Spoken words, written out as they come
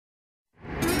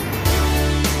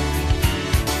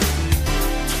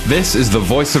This is the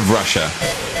Voice of Russia.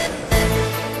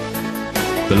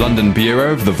 The London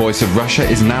Bureau of the Voice of Russia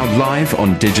is now live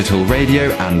on digital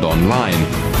radio and online,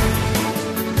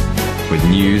 with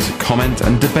news, comment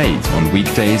and debate on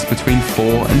weekdays between 4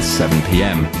 and 7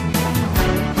 p.m.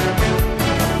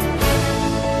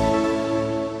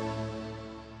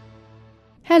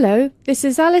 Hello, this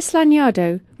is Alice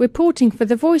Lanyardo, reporting for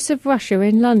the Voice of Russia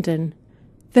in London.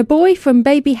 The Boy from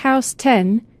Baby House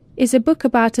 10 is a book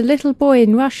about a little boy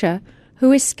in Russia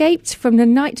who escaped from the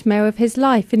nightmare of his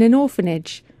life in an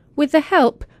orphanage with the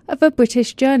help of a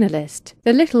British journalist.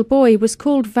 The little boy was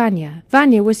called Vanya.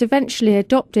 Vanya was eventually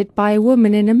adopted by a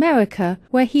woman in America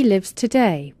where he lives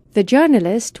today. The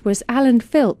journalist was Alan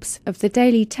Phillips of the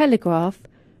Daily Telegraph,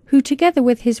 who together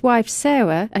with his wife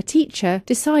Sarah, a teacher,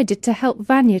 decided to help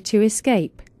Vanya to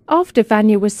escape. After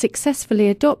Vanya was successfully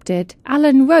adopted,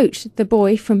 Alan wrote The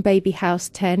Boy from Baby House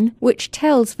 10, which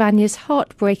tells Vanya's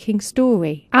heartbreaking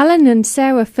story. Alan and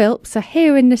Sarah Phillips are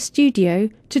here in the studio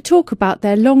to talk about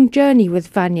their long journey with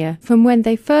Vanya, from when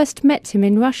they first met him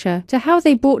in Russia to how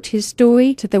they brought his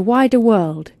story to the wider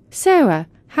world. Sarah,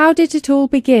 how did it all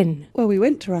begin? Well, we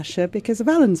went to Russia because of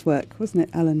Alan's work, wasn't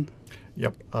it, Alan?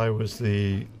 Yep, I was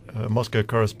the Moscow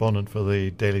correspondent for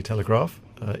the Daily Telegraph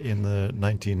in the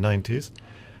 1990s.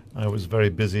 I was very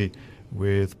busy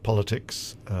with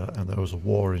politics, and there was a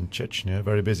war in Chechnya, a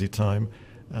very busy time,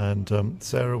 and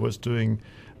Sarah was doing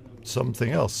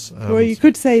something else. Well, you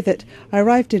could say that I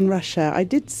arrived in Russia. I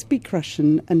did speak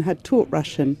Russian and had taught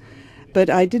Russian, but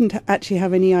I didn't actually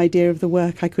have any idea of the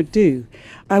work I could do.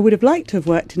 I would have liked to have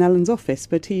worked in Alan's office,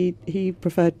 but he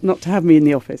preferred not to have me in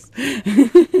the office.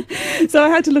 So I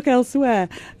had to look elsewhere,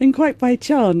 and quite by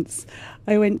chance,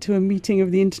 I went to a meeting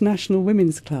of the International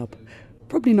Women's Club.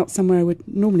 Probably not somewhere I would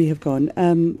normally have gone.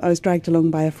 I was dragged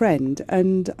along by a friend,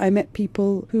 and I met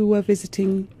people who were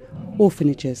visiting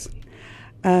orphanages.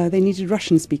 They needed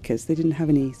Russian speakers. They didn't have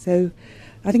any. So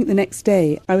I think the next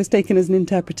day I was taken as an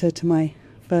interpreter to my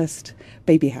first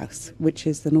baby house, which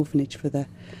is an orphanage for the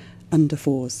under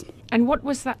fours. And what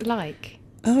was that like?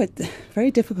 Oh, it's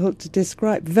very difficult to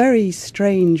describe. Very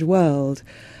strange world,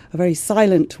 a very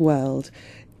silent world.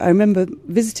 I remember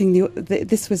visiting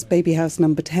this was baby house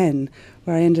number 10,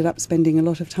 where I ended up spending a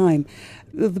lot of time.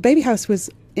 The baby house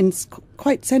was in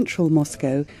quite central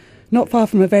Moscow, not far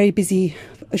from a very busy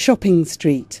shopping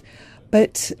street.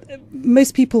 But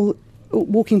most people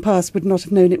walking past would not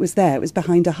have known it was there. It was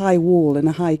behind a high wall and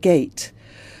a high gate.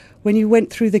 When you went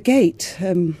through the gate,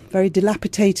 very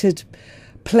dilapidated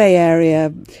play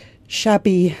area,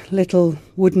 shabby little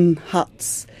wooden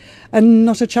huts, and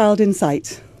not a child in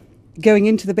sight. Going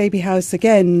into the baby house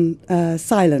again,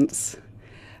 silence.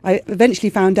 I eventually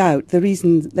found out the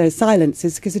reason there's silence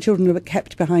is because the children were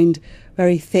kept behind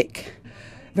very thick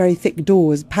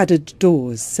doors, padded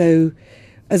doors. So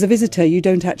as a visitor, you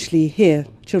don't actually hear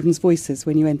children's voices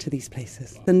when you enter these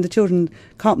places. Then the children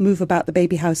can't move about the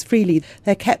baby house freely.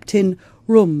 They're kept in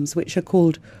rooms which are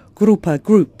called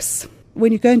groups.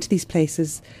 When you go into these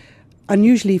places,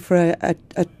 unusually for a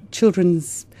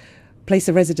children's place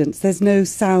of residence, there's no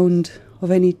sound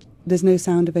of any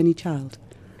child.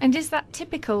 And is that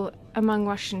typical among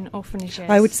Russian orphanages?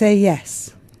 I would say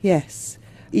yes.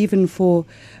 Even for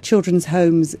children's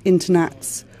homes,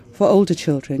 internats for older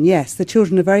children, yes, the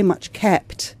children are very much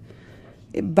kept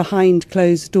behind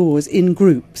closed doors in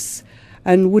groups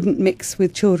and wouldn't mix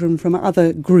with children from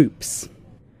other groups.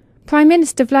 Prime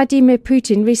Minister Vladimir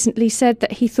Putin recently said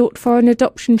that he thought foreign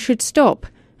adoption should stop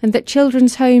and that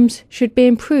children's homes should be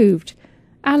improved.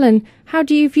 Alan, how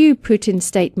do you view Putin's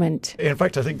statement? In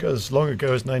fact, I think as long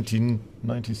ago as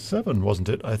 1997, wasn't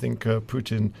it? I think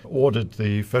Putin ordered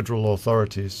the federal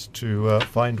authorities to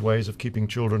find ways of keeping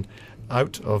children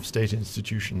out of state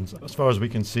institutions. As far as we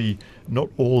can see, not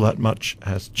all that much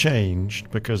has changed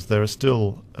because there are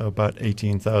still about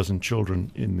 18,000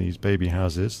 children in these baby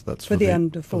houses. That's for the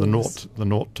under fours. For the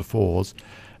 0 to 4s,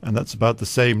 and that's about the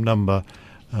same number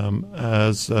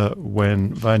as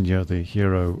when Vanya, the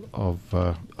hero of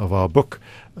our book,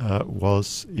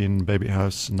 was in baby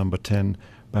house number 10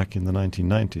 back in the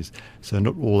 1990s. So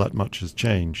not all that much has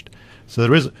changed. So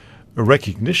there is a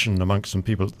recognition amongst some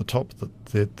people at the top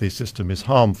that the system is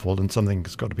harmful and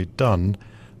something's got to be done.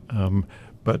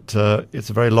 But it's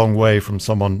a very long way from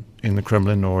someone in the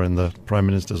Kremlin or in the Prime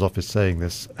Minister's office saying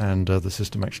this and the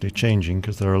system actually changing,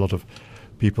 because there are a lot of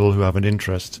people who have an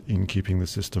interest in keeping the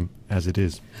system as it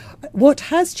is. What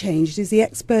has changed is the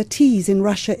expertise in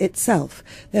Russia itself.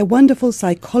 They're wonderful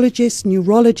psychologists,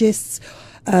 neurologists,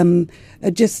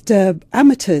 just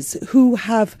amateurs who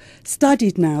have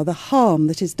studied now the harm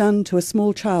that is done to a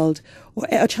small child or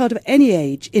a child of any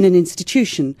age in an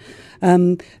institution.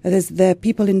 There are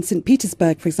people in St.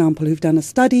 Petersburg, for example, who've done a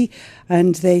study,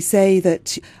 and they say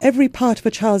that every part of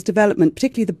a child's development,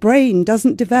 particularly the brain,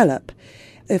 doesn't develop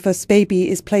if a baby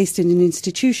is placed in an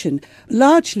institution,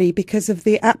 largely because of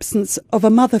the absence of a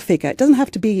mother figure. It doesn't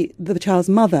have to be the child's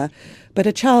mother, but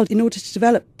a child, in order to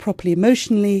develop properly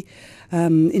emotionally,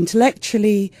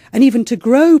 intellectually, and even to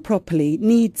grow properly,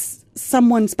 needs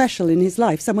someone special in his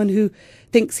life, someone who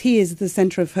thinks he is the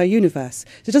centre of her universe.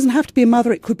 So it doesn't have to be a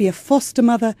mother, it could be a foster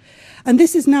mother. And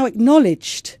this is now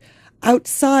acknowledged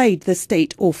outside the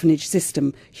state orphanage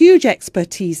system. Huge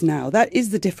expertise now. That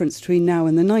is the difference between now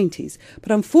and the 90s.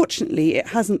 But unfortunately, it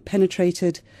hasn't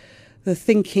penetrated the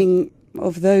thinking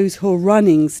of those who are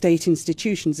running state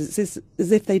institutions. It's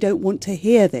as if they don't want to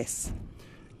hear this.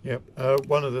 Yep.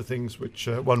 One of the things which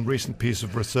one recent piece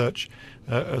of research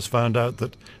has found out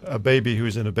that a baby who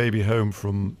is in a baby home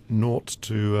from 0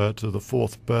 to the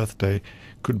 4th birthday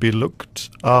could be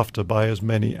looked after by as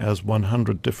many as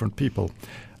 100 different people.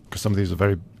 Because some of these are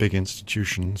very big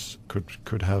institutions,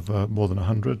 could have more than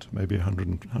 100, maybe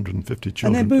 100, 150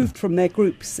 children. And they're moved from their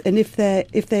groups. And if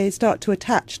they start to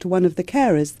attach to one of the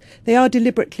carers, they are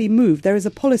deliberately moved. There is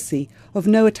a policy of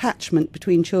no attachment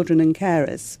between children and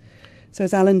carers. So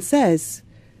as Alan says,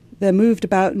 they're moved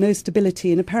about, no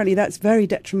stability, and apparently that's very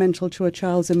detrimental to a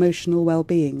child's emotional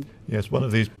well-being. Yes, one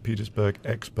of these Petersburg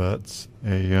experts,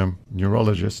 a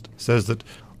neurologist, says that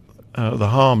the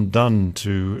harm done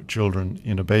to children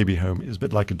in a baby home is a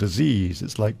bit like a disease.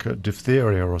 It's like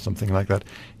diphtheria or something like that.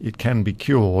 It can be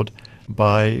cured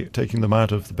by taking them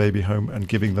out of the baby home and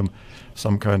giving them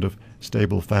some kind of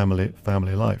stable family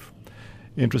life.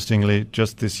 Interestingly,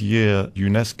 just this year,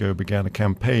 UNESCO began a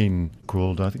campaign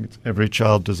called, I think it's Every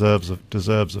Child Deserves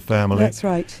a Family. That's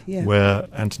right, yeah. Where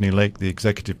Anthony Lake, the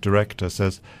executive director,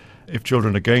 says if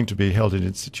children are going to be held in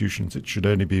institutions, it should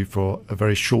only be for a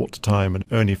very short time and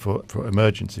only for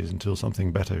emergencies until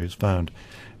something better is found.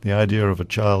 The idea of a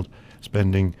child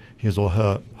spending his or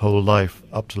her whole life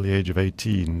up to the age of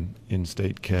 18 in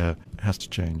state care has to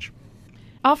change.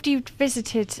 After you'd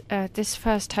visited this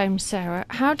first home, Sarah,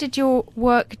 how did your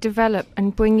work develop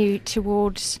and bring you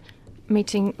towards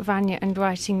meeting Vanya and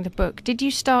writing the book? Did you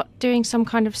start doing some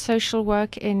kind of social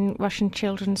work in Russian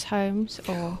children's homes?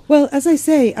 Or? Well, as I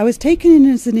say, I was taken in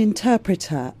as an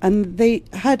interpreter, and they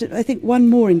had, I think, one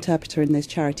more interpreter in this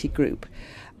charity group.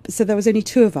 So there was only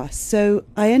 2 of us. So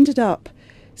I ended up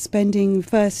spending the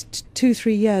first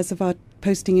 2-3 years of our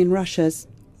posting in Russia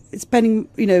spending,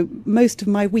 most of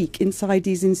my week inside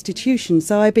these institutions.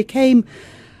 So I became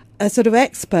a sort of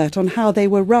expert on how they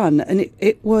were run, and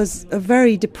it was a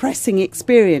very depressing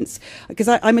experience because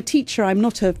I'm a teacher. I'm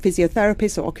not a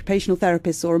physiotherapist or occupational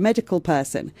therapist or a medical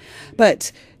person,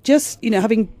 but just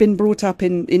having been brought up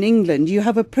in England, you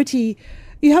have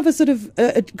a sort of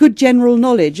a good general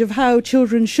knowledge of how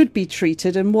children should be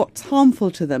treated and what's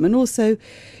harmful to them. And also,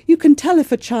 you can tell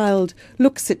if a child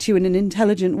looks at you in an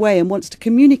intelligent way and wants to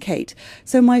communicate.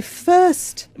 So my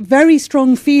first very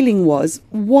strong feeling was,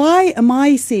 why am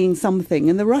I seeing something?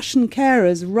 And the Russian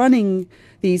carers running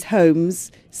these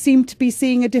homes seemed to be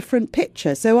seeing a different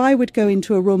picture. So I would go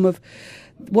into a room of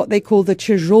what they call the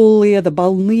tяжелые, the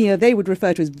больные, they would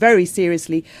refer to as very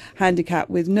seriously handicapped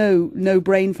with no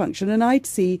brain function. And I'd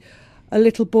see a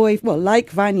little boy, like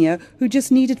Vanya, who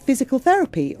just needed physical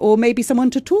therapy or maybe someone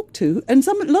to talk to. And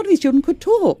a lot of these children could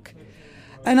talk.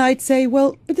 And I'd say,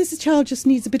 but this child just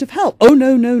needs a bit of help. Oh,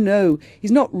 no.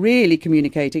 He's not really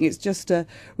communicating. It's just a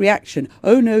reaction.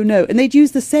 Oh, no. And they'd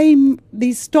use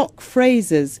these stock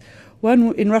phrases.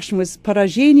 One in Russian was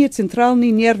 «поражение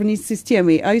центральной нервной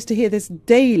системы». I used to hear this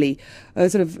daily, a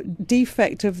sort of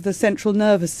defect of the central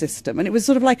nervous system. And it was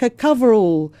sort of like a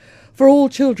coverall for all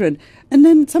children. And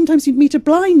then sometimes you'd meet a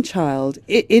blind child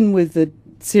in with the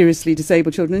seriously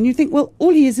disabled children, and you think,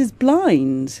 all he is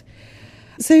blind.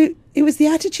 So it was the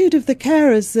attitude of the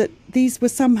carers that these were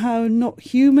somehow not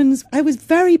humans. I was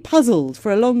very puzzled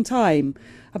for a long time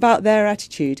about their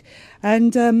attitude.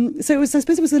 And so I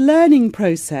suppose it was a learning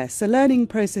process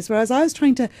whereas I was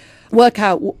trying to work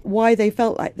out why they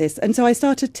felt like this. And so I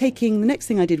started the next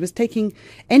thing I did was taking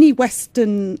any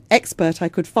Western expert I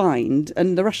could find,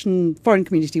 and the Russian foreign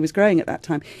community was growing at that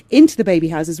time, into the baby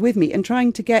houses with me and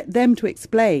trying to get them to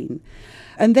explain.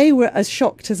 And they were as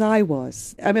shocked as I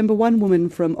was. I remember one woman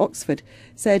from Oxford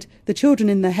said the children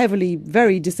in the heavily,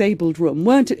 very disabled room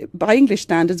by English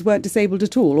standards, weren't disabled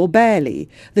at all, or barely.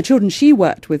 The children she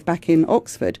worked with back in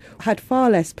Oxford had far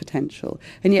less potential,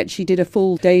 and yet she did a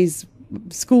full day's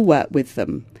schoolwork with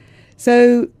them.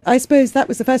 So I suppose that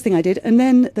was the first thing I did. And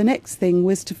then the next thing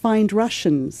was to find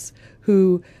Russians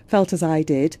who felt as I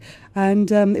did.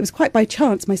 And it was quite by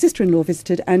chance. My sister-in-law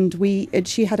visited, and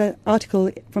she had an article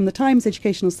from the Times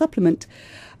Educational Supplement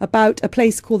about a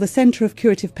place called the Centre of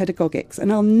Curative Pedagogics.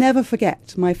 And I'll never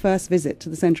forget my first visit to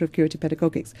the Centre of Curative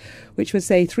Pedagogics, which was,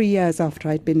 say, 3 years after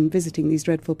I'd been visiting these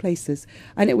dreadful places.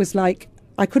 And it was like,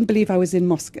 I couldn't believe I was in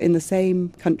Moscow, in the same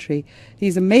country.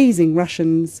 These amazing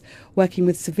Russians working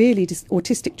with severely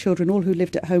autistic children, all who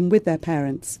lived at home with their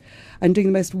parents, and doing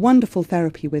the most wonderful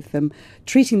therapy with them,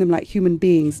 treating them like human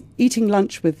beings, eating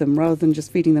lunch with them rather than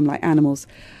just feeding them like animals.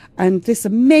 And this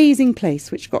amazing place,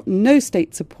 which got no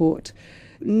state support,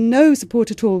 no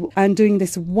support at all, and doing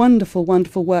this wonderful,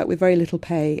 wonderful work with very little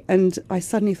pay. And I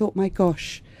suddenly thought, my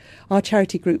gosh, our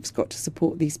charity group's got to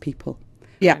support these people.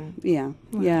 Yeah,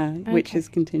 Okay. which is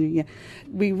continuing. Yeah,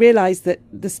 we realised that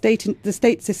the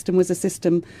state system was a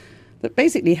system that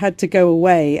basically had to go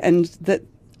away, and that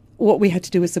what we had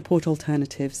to do was support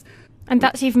alternatives. And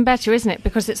that's even better, isn't it?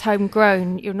 Because it's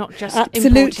homegrown. You're not just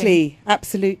Absolutely, importing.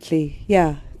 absolutely.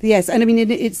 Yeah, yes. And I mean,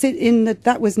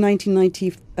 that was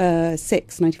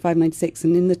 1996, 95, 96,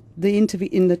 and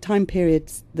in the time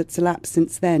periods that's elapsed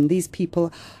since then, these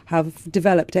people have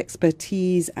developed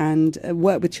expertise and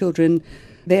work with children.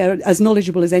 They are as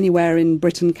knowledgeable as anywhere in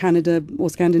Britain, Canada or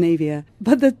Scandinavia.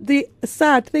 But the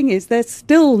sad thing is they're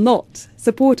still not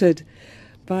supported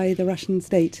by the Russian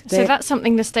state. So that's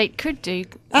something the state could do.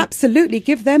 Absolutely.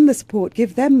 Give them the support,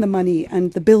 give them the money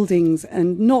and the buildings,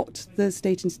 and not the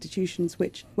state institutions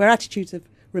where attitudes have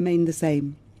remained the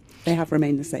same. They have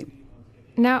remained the same.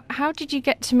 Now, how did you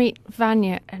get to meet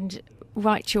Vanya and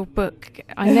write your book?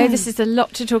 I know this is a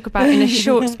lot to talk about in a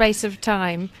short space of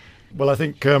time. Well, I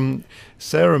think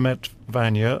Sarah met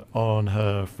Vanya on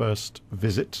her first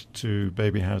visit to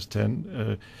Baby House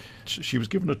 10. She was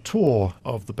given a tour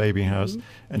of the baby house,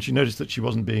 and she noticed that she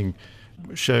wasn't being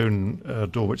shown a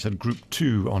door which said Group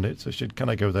 2 on it. So she said, "Can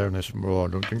I go there?" And I said, "Oh, I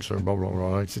don't think so." Blah, blah,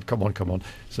 blah. I said, come on.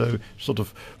 So sort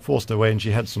of forced her way, and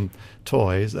she had some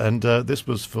toys. And this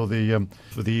was for the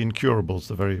incurables,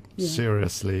 the very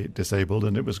seriously disabled.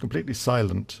 And it was completely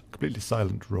silent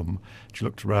room. She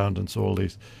looked around and saw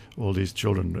all these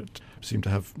children that seemed to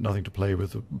have nothing to play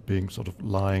with, being sort of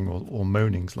lying or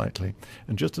moaning slightly.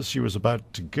 And just as she was about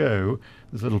to go,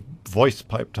 this little voice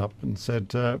piped up and said,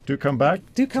 "Do come back.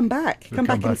 Do come back. Come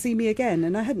back and see me again."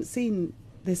 And I hadn't seen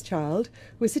this child.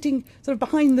 We were sitting sort of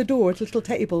behind the door at a little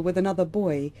table with another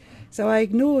boy. So I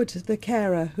ignored the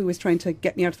carer who was trying to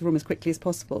get me out of the room as quickly as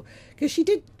possible, because she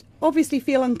did obviously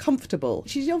feel uncomfortable.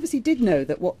 She obviously did know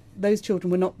that those children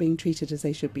were not being treated as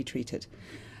they should be treated.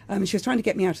 She was trying to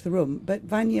get me out of the room, but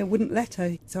Vanya wouldn't let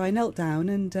her. So I knelt down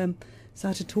and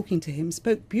started talking to him,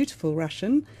 spoke beautiful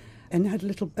Russian, and had a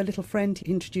little friend he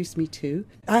introduced me to.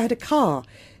 I had a car,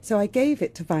 so I gave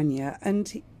it to Vanya,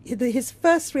 and his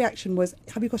first reaction was,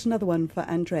 "Have you got another one for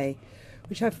Andrei?"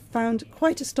 Which I found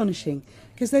quite astonishing,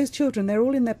 because those children, they're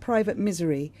all in their private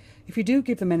misery. If you do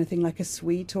give them anything like a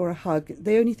sweet or a hug,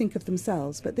 they only think of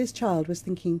themselves, but this child was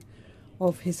thinking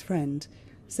of his friend.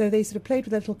 So they sort of played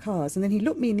with their little cars, and then he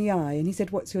looked me in the eye and he said,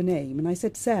 "What's your name?" And I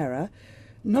said, "Sarah."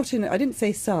 I didn't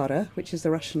say Sarah, which is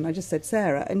the Russian, I just said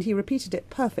Sarah, and he repeated it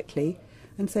perfectly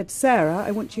and said, "Sarah,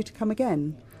 I want you to come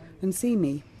again and see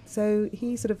me." So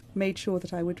he sort of made sure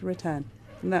that I would return,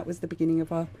 and that was the beginning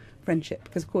of our friendship,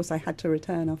 because of course I had to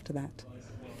return after that.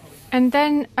 And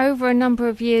then over a number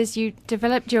of years you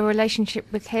developed your relationship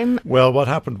with him. Well, what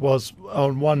happened was,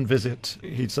 on one visit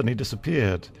he suddenly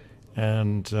disappeared,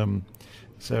 and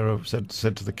Sarah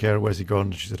said to the carer, "Where's he gone?"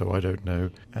 And she said, "Oh, I don't know."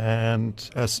 And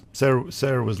as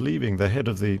Sarah was leaving, the head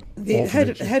of the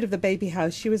head of the baby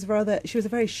house, she was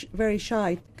very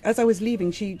shy. As I was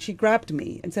leaving, she grabbed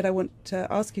me and said, "I want to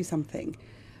ask you something."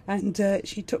 And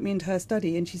she took me into her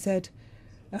study and she said,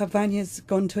 "Vanya's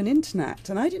gone to an internat."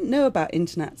 And I didn't know about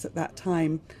internats at that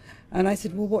time. And I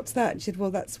said, "Well, what's that?" And she said, "Well,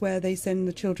 that's where they send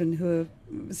the children who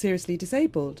are seriously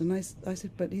disabled." And I said,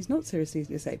 "But he's not seriously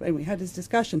disabled." And we had this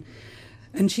discussion.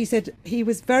 And she said he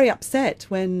was very upset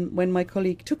when my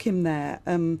colleague took him there.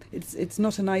 It's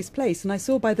not a nice place. And I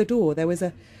saw by the door there was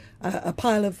a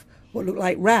pile of what looked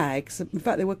like rags. In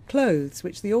fact, they were clothes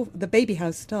which the baby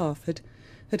house staff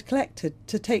had collected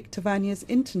to take to Vanya's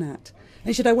internat.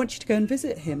 And she said, "I want you to go and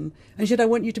visit him." And she said, "I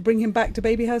want you to bring him back to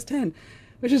Baby House 10,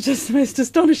 which was just the most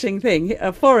astonishing thing,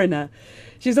 a foreigner.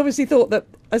 She's obviously thought that,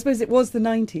 I suppose it was the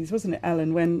 90s, wasn't it,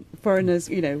 Alan, when foreigners,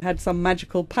 had some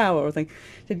magical power or thing.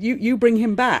 She said, you bring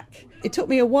him back. It took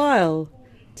me a while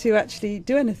to actually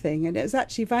do anything, and it was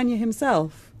actually Vanya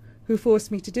himself who forced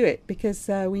me to do it, because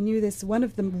we knew one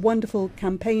of the wonderful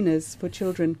campaigners for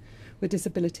children with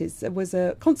disabilities was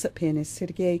a concert pianist,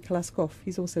 Sergei Kalaskov.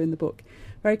 He's also in the book.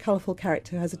 Very colourful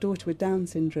character, has a daughter with Down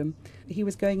syndrome. He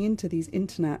was going into these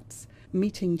internats,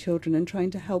 meeting children and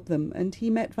trying to help them. And he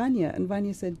met Vanya, and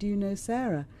Vanya said, "Do you know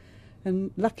Sarah?"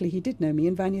 And luckily he did know me,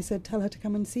 and Vanya said, "Tell her to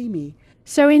come and see me."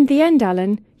 So in the end,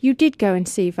 Alan, you did go and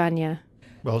see Vanya.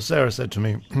 Well, Sarah said to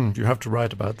me, "You have to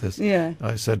write about this." Yeah.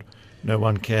 I said, "No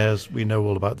one cares. We know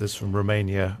all about this from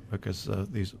Romania because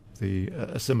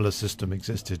a similar system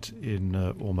existed in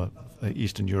almost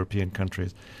Eastern European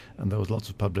countries, and there was lots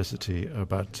of publicity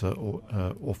about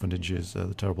orphanages,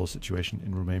 the terrible situation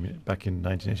in Romania back in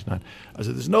 1989." I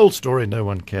said, "There's an old story. No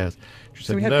one cares." She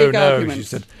said, we had "No, big no." arguments.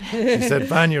 She said,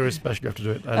 "Vanya is special. You have to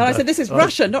do it." And I said, "This is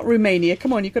Russia, not Romania.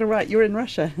 Come on, you've got to write. You're in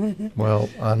Russia." Well,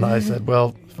 and I said,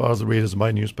 "Well, as far as the readers of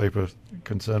my newspaper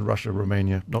concerned, Russia,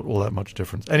 Romania, not all that much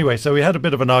difference." Anyway, so we had a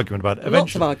bit of an argument about it.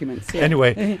 Lots of arguments. Yeah.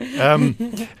 Anyway,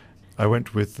 I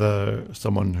went with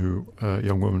someone a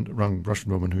young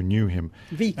Russian woman who knew him,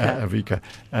 Vika,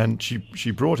 and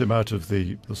she brought him out of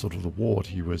the sort of the ward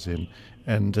he was in,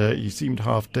 and he seemed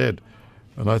half dead.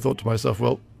 And I thought to myself,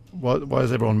 well, why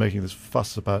is everyone making this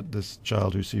fuss about this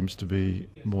child who seems to be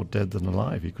more dead than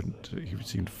alive? He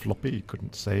seemed floppy, he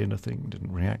couldn't say anything,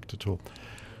 didn't react at all.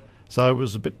 So I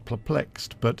was a bit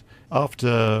perplexed, but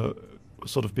after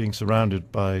sort of being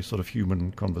surrounded by sort of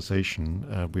human conversation,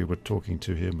 we were talking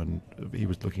to him and he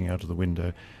was looking out of the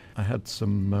window. I had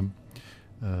some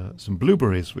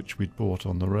blueberries which we'd bought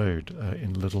on the road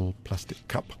in a little plastic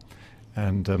cup,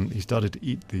 and he started to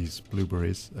eat these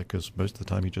blueberries because most of the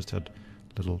time he just had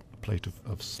a little plate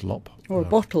of slop or a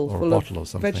bottle full of or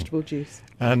something. Vegetable juice,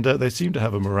 and they seemed to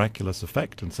have a miraculous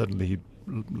effect, and suddenly he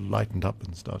lightened up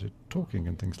and started talking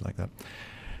and things like that.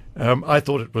 I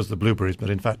thought it was the blueberries, but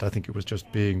in fact I think it was just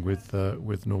being with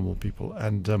normal people.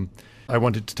 And I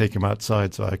wanted to take him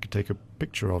outside so I could take a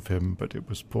picture of him, but it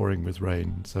was pouring with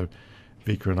rain. So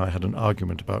Vika and I had an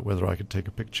argument about whether I could take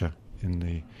a picture in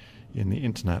the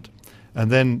internet.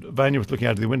 And then Vanya was looking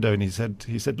out of the window, and he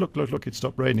said, look, it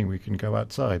stopped raining. We can go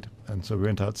outside. And so we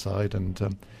went outside, and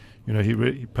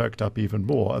he perked up even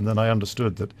more. And then I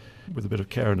understood that with a bit of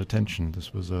care and attention,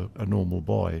 this was a normal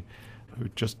boy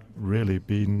who'd just really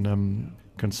been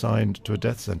consigned to a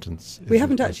death sentence. We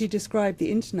haven't actually described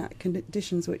the internet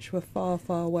conditions, which were far,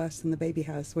 far worse than the baby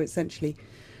house, where essentially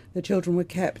the children were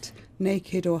kept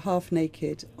naked or half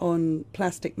naked on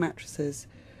plastic mattresses,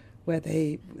 where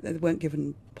they weren't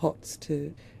given pots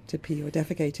to pee or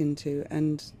defecate into,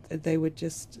 and they were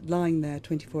just lying there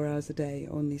 24 hours a day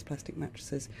on these plastic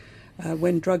mattresses.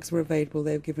 When drugs were available,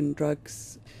 they were given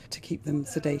drugs to keep them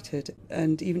sedated,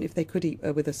 and even if they could eat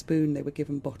with a spoon, they were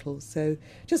given bottles. So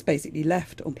just basically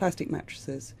left on plastic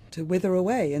mattresses to wither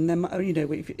away. And then,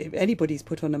 if anybody's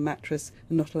put on a mattress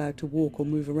and not allowed to walk or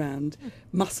move around,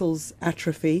 muscles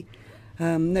atrophy,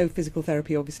 no physical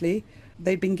therapy, obviously.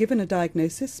 They'd been given a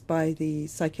diagnosis by the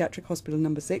psychiatric hospital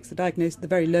number 6, the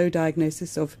very low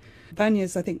diagnosis of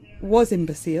Vanyas, I think, was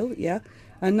imbecile, yeah.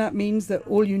 And that means that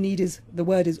all you need is, the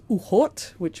word is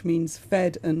uhot, which means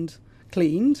fed and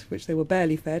cleaned, which they were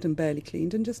barely fed and barely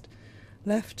cleaned, and just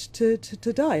left to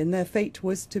die. And their fate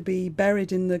was to be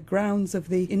buried in the grounds of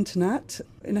the internat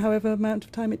in however amount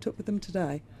of time it took for them to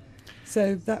die.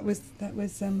 So that was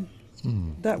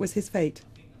his fate.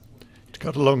 To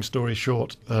cut a long story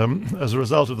short, as a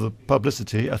result of the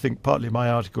publicity, I think partly my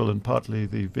article and partly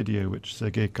the video which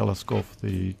Sergei Kalaskov,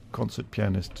 the concert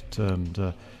pianist turned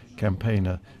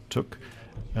campaigner, took,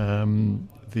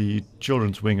 the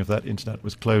children's wing of that internet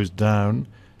was closed down.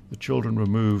 The children were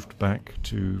moved back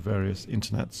to various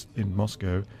internats in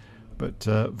Moscow, but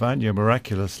Vanya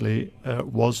miraculously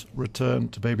was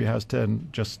returned to Baby House 10,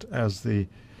 just as the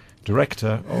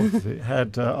director of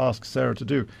had asked Sarah to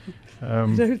do. I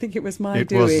don't think it was my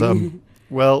doing.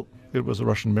 It was a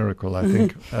Russian miracle, I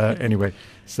think. Anyway,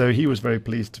 so he was very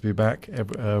pleased to be back.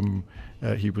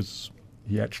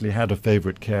 He actually had a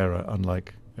favourite carer,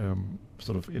 unlike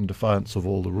sort of in defiance of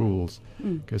all the rules,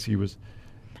 because he was.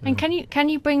 And can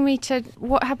you bring me to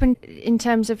what happened in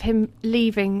terms of him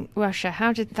leaving Russia?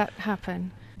 How did that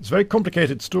happen? It's a very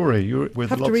complicated story. You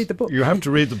have to read the book. You have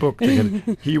to read the book to get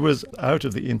it. He was out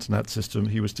of the internet system.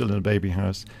 He was still in a baby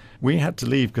house. We had to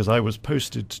leave because I was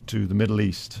posted to the Middle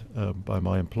East by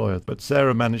my employer. But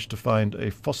Sarah managed to find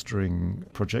a fostering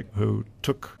project who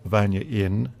took Vanya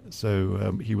in.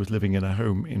 So he was living in a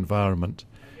home environment.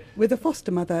 With a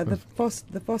foster mother.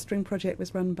 The fostering project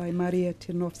was run by Maria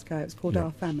Tirnovskaya. It was called Our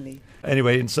Family.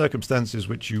 Anyway, in circumstances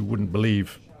which you wouldn't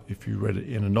believe if you read it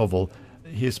in a novel,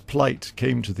 his plight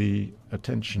came to the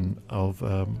attention of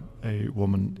a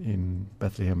woman in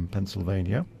Bethlehem,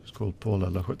 Pennsylvania. It's called Paula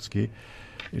Lahutsky.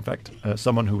 In fact,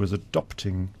 someone who was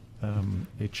adopting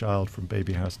a child from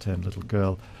Baby House 10, little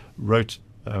girl,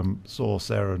 saw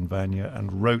Sarah and Vanya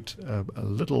and wrote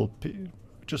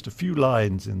just a few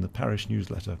lines in the parish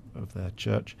newsletter of their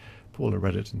church. Paula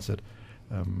read it and said,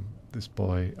 I'm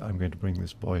going to bring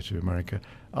this boy to America.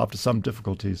 After some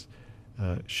difficulties,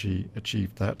 she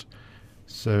achieved that.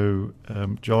 So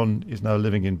John is now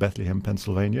living in Bethlehem,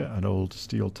 Pennsylvania, an old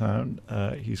steel town.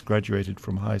 He's graduated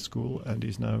from high school and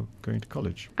he's now going to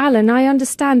college. Alan, I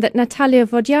understand that Natalia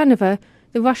Vodyanova,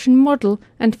 the Russian model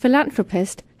and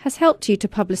philanthropist, has helped you to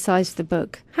publicise the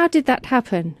book. How did that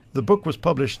happen? The book was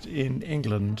published in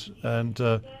England,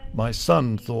 and my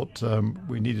son thought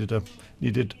we needed a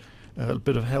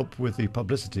bit of help with the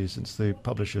publicity since the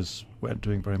publishers weren't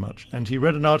doing very much. And he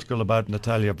read an article about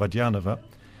Natalia Vodyanova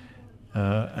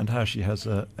and how she has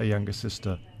a younger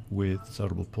sister with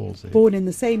cerebral palsy. Born in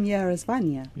the same year as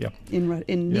Vanya. Yeah.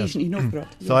 In Yes. Nizhny Novgorod.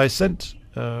 So I sent,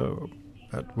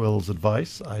 at Will's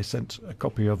advice, I sent a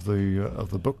copy of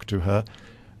the book to her.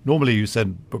 Normally you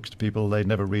send books to people, they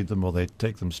never read them or they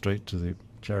take them straight to the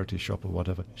charity shop or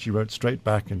whatever. She wrote straight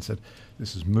back and said,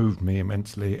 "This has moved me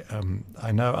immensely.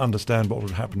 I now understand what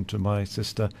would happen to my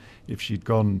sister if she'd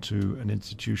gone to an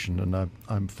institution, and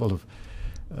I'm full of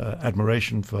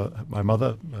admiration for my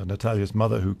mother, Natalia's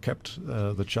mother, who kept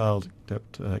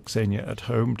Ksenia at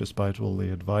home despite all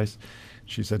the advice."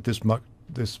 She said,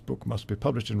 this book must be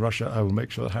published in Russia. I will make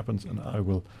sure that happens, and I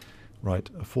will write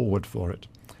a foreword for it.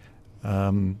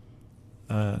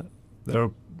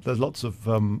 There's lots of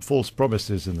false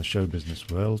promises in the show business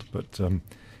world, but it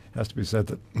has to be said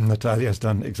that Natalia has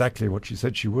done exactly what she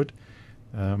said she would.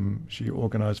 She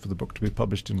organised for the book to be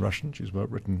published in Russian. She's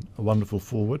written a wonderful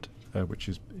foreword, which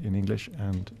is in English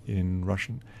and in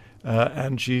Russian.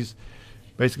 And she's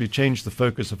basically changed the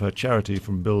focus of her charity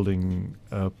from building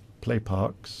play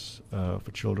parks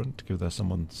for children to give them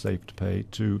someone safe to pay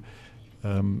to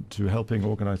helping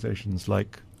organisations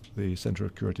like the Centre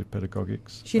of Curative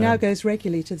Pedagogics. She now goes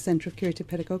regularly to the Centre of Curative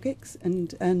Pedagogics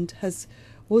and has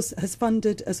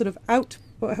funded a sort of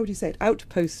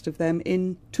outpost of them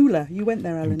in Tula. You went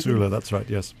there, Alan. In Tula, that's right,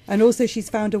 yes. And also she's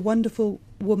found a wonderful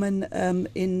woman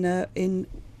in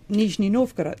Nizhny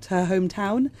Novgorod, her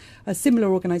hometown, a similar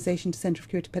organisation to Centre of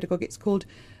Curative Pedagogics called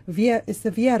it's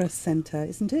the Vanyas Centre,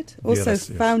 isn't it? Also Vanyas,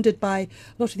 yes. Founded by, a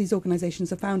lot of these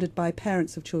organisations are founded by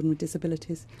parents of children with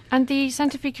disabilities. And the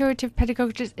Centre for Curative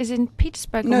Pedagogy is in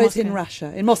Petersburg or No, Moscow? it's in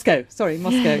Russia, in Moscow. Sorry,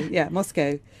 Moscow. Yeah,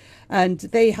 Moscow. And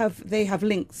they have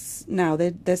links now.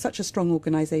 They're such a strong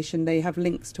organisation. They have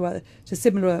links to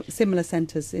similar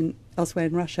centres elsewhere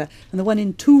in Russia. And the one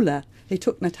in Tula, they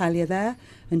took Natalia there,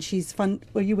 and she's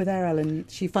well, you were there, Alan.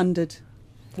 She funded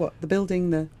the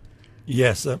building,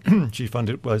 Yes, she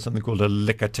funded something called a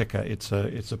likoteka.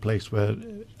 It's a place where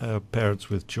parents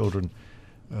with children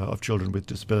with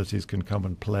disabilities can come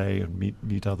and play and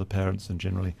meet other parents and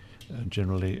generally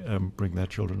bring their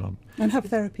children on. And have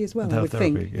therapy as well, and I have would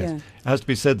therapy, think. yes. Yeah. It has to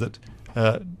be said that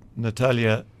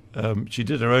Natalia, she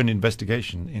did her own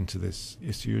investigation into this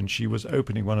issue, and she was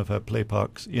opening one of her play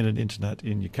parks in an internat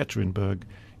in Yekaterinburg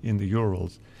in the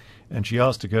Urals, and she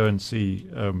asked to go and see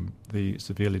the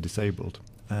severely disabled.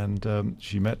 And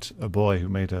she met a boy who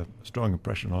made a strong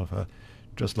impression of her,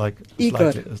 just like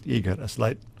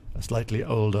a slightly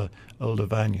older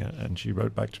Vanya. And she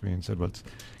wrote back to me and said, "Well, it's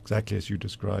exactly as you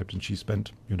described." And she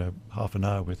spent, half an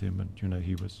hour with him, and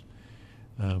he was.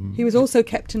 He was also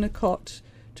kept in a cot,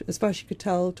 as far as she could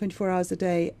tell, 24 hours a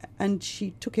day. And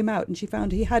she took him out, and she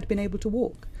found he had been able to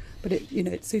walk, but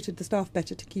it suited the staff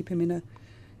better to keep him in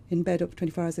bed up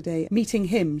 24 hours a day. Meeting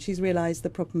him, she's realised the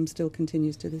problem still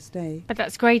continues to this day. But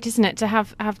that's great, isn't it, to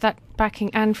have that backing,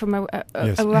 and from a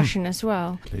Yes. Russian as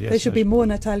well. Yes, There should be more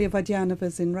Natalia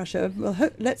Vodyanovas in Russia. Well,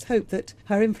 let's hope that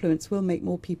her influence will make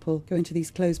more people go into these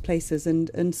closed places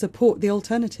and support the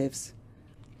alternatives.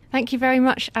 Thank you very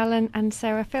much, Alan and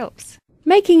Sarah Philps.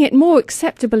 Making it more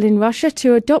acceptable in Russia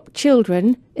to adopt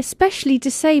children, especially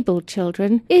disabled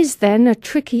children, is then a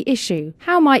tricky issue.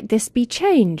 How might this be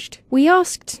changed? We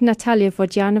asked Natalia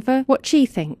Vodyanova what she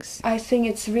thinks. I think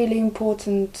it's really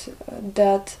important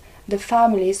that the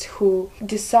families who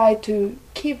decide to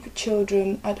keep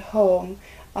children at home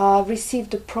receive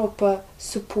the proper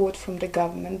support from the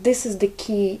government. This is the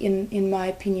key, in my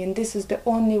opinion. This is the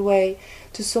only way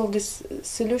to solve this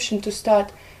solution, to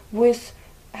start with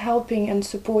helping and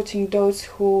supporting those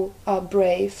who are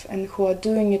brave and who are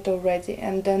doing it already,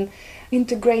 and then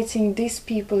integrating these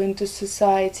people into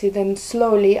society. Then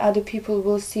slowly other people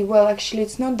will see, well, actually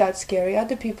it's not that scary,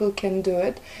 other people can do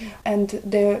it, and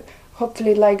they're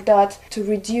hopefully like that to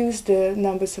reduce the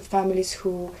numbers of families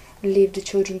who leave the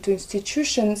children to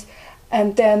institutions,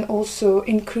 and then also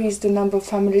increase the number of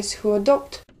families who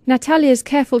adopt. Natalia is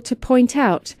careful to point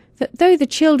out that though the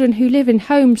children who live in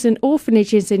homes and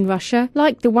orphanages in Russia,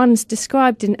 like the ones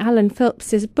described in Alan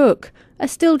Phillips's book, are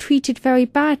still treated very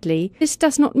badly, this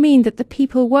does not mean that the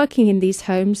people working in these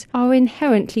homes are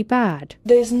inherently bad.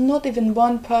 There's not even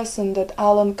one person that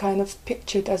Alan kind of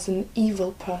pictured as an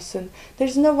evil person.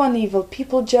 There's no one evil.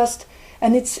 People just...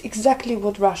 And it's exactly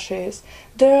what Russia is.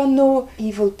 There are no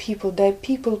evil people. There are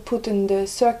people put in the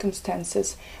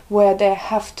circumstances where they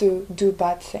have to do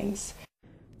bad things.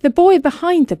 The boy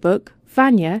behind the book,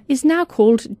 Vanya, is now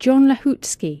called John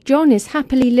Lahutsky. John is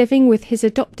happily living with his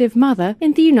adoptive mother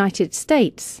in the United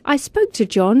States. I spoke to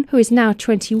John, who is now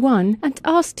 21, and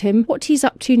asked him what he's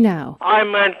up to now.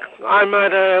 I'm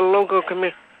at a local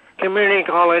community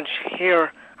college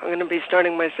here. I'm going to be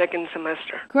starting my second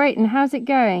semester. Great, and how's it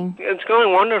going? It's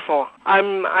going wonderful.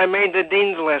 I made the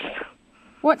dean's list.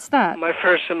 What's that? My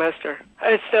first semester.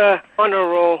 It's the honor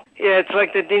roll. Yeah, it's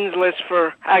like the dean's list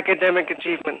for academic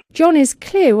achievement. John is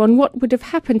clear on what would have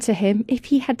happened to him if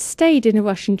he had stayed in a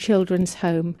Russian children's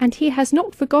home, and he has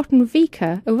not forgotten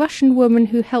Vika, a Russian woman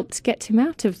who helped get him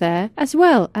out of there, as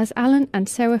well as Alan and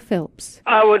Sarah Phillips.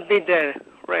 I would be dead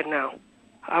right now.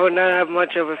 I would not have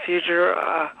much of a future.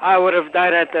 I would have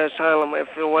died at the asylum if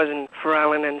it wasn't for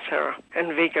Alan and Sarah and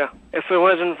Vika. If it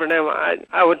wasn't for them,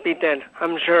 I would be dead.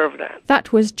 I'm sure of that.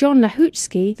 That was John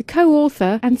Lahutsky, the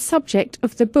co-author and subject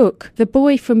of the book The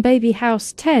Boy from Baby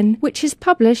House 10, which is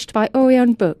published by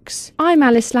Orion Books. I'm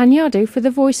Alice Lanyardo for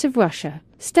The Voice of Russia.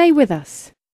 Stay with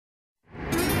us.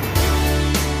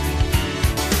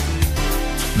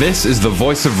 This is The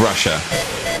Voice of Russia.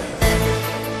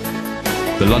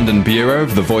 The London Bureau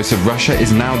of The Voice of Russia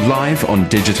is now live on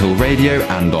digital radio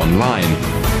and online,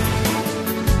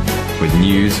 with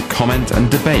news, comment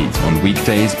and debate on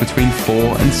weekdays between 4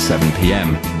 and 7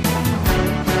 p.m.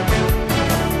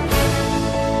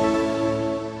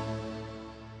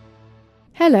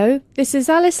 Hello, this is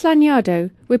Alice Lanyardo,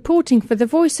 reporting for The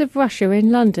Voice of Russia in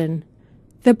London.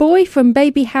 The Boy from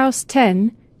Baby House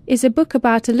 10 is a book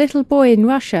about a little boy in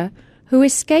Russia who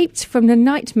escaped from the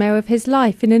nightmare of his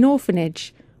life in an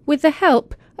orphanage with the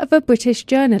help of a British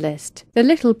journalist. The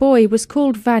little boy was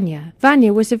called Vanya.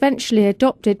 Vanya was eventually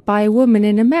adopted by a woman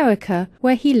in America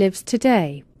where he lives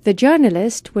today. The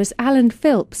journalist was Alan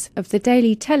Phillips of the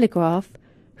Daily Telegraph,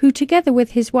 who together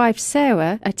with his wife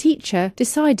Sarah, a teacher,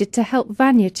 decided to help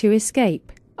Vanya to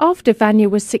escape. After Vanya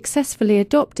was successfully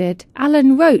adopted,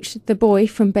 Alan wrote The Boy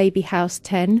from Baby House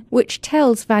 10, which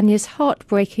tells Vanya's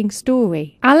heartbreaking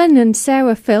story. Alan and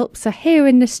Sarah Phillips are here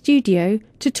in the studio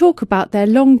to talk about their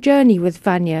long journey with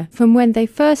Vanya, from when they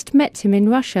first met him in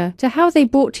Russia to how they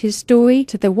brought his story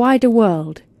to the wider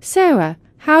world. Sarah,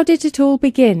 how did it all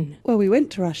begin? Well, we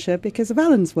went to Russia because of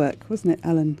Alan's work, wasn't it,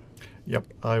 Alan? Yep,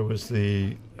 I was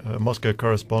the Moscow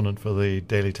correspondent for the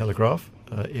Daily Telegraph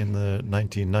in the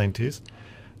 1990s.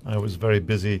 I was very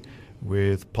busy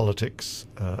with politics,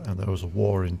 and there was a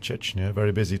war in Chechnya, a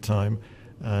very busy time,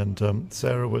 and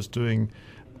Sarah was doing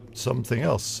something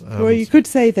else. Well, you could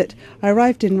say that I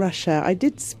arrived in Russia. I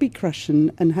did speak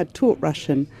Russian and had taught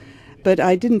Russian, but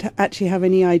I didn't actually have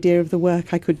any idea of the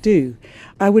work I could do.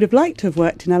 I would have liked to have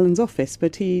worked in Alan's office,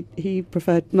 but he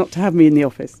preferred not to have me in the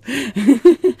office.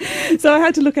 So I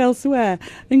had to look elsewhere,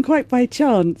 and quite by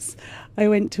chance, I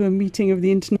went to a meeting of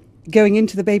the Internet. Going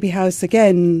into the baby house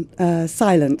again,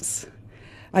 silence.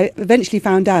 I eventually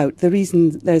found out the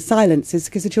reason there's silence is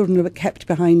because the children are kept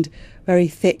behind very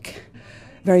thick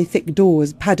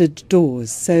doors, padded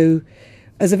doors. So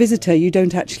as a visitor, you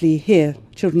don't actually hear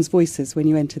children's voices when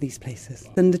you enter these places.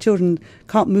 And the children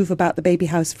can't move about the baby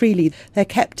house freely. They're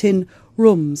kept in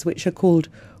rooms which are called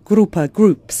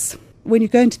groups. When you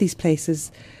go into these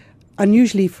places,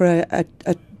 unusually for a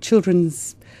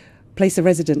children's place of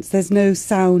residence, there's no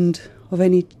sound of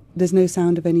any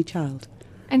child.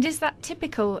 And is that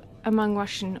typical among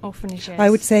Russian orphanages? I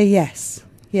would say yes.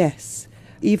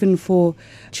 Even for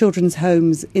children's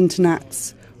homes,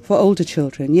 internats for older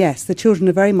children, yes, the children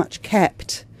are very much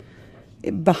kept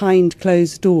behind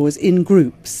closed doors in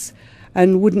groups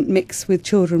and wouldn't mix with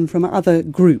children from other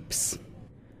groups.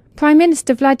 Prime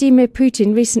Minister Vladimir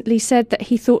Putin recently said that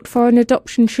he thought foreign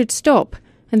adoption should stop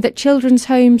and that children's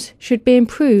homes should be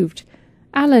improved.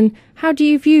 Alan, how do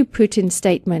you view Putin's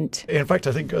statement? In fact,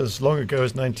 I think as long ago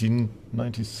as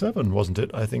 1997, wasn't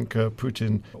it? I think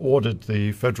Putin ordered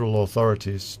the federal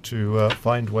authorities to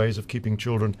find ways of keeping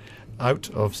children out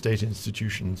of state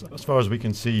institutions. As far as we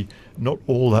can see, not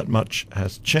all that much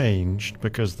has changed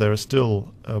because there are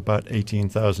still about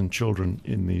 18,000 children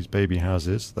in these baby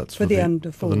houses. That's for the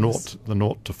under fours. For the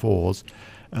 0 to 4s.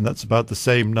 And that's about the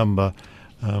same number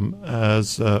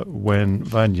as when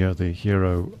Vanya, the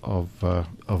hero of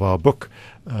our book,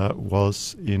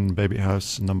 was in baby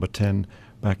house number 10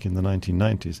 back in the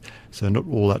 1990s. So not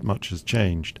all that much has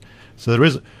changed. So there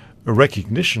is a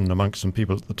recognition amongst some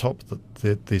people at the top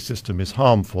that the system is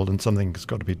harmful and something's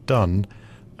got to be done.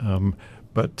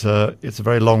 But it's a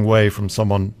very long way from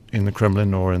someone in the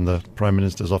Kremlin or in the Prime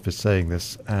Minister's office saying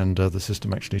this and the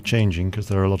system actually changing, because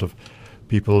there are a lot of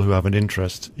people who have an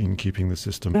interest in keeping the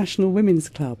system. National Women's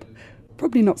Club.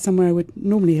 Probably not somewhere I would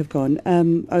normally have gone.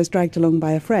 I was dragged along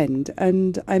by a friend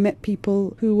and I met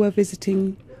people who were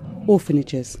visiting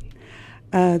orphanages.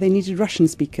 They needed Russian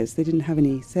speakers. They didn't have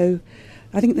any. So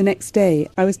I think the next day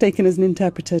I was taken as an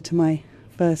interpreter to my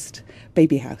first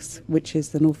baby house, which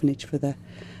is an orphanage for the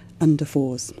under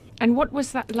fours. And what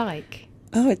was that like?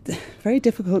 Oh, it's very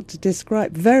difficult to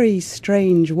describe. Very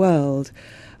strange world,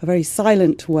 a very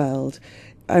silent world.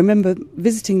 I remember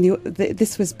visiting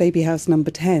this was baby house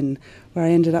number 10, where I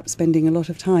ended up spending a lot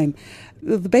of time.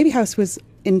 The baby house was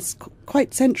in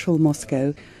quite central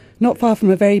Moscow, not far from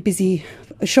a very busy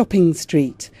shopping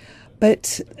street.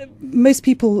 But most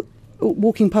people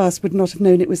walking past would not have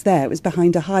known it was there. It was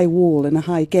behind a high wall and a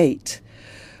high gate.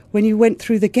 When you went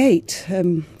through the gate,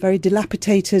 very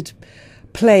dilapidated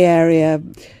play area,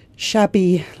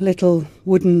 shabby little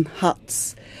wooden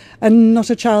huts, and not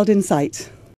a child in sight.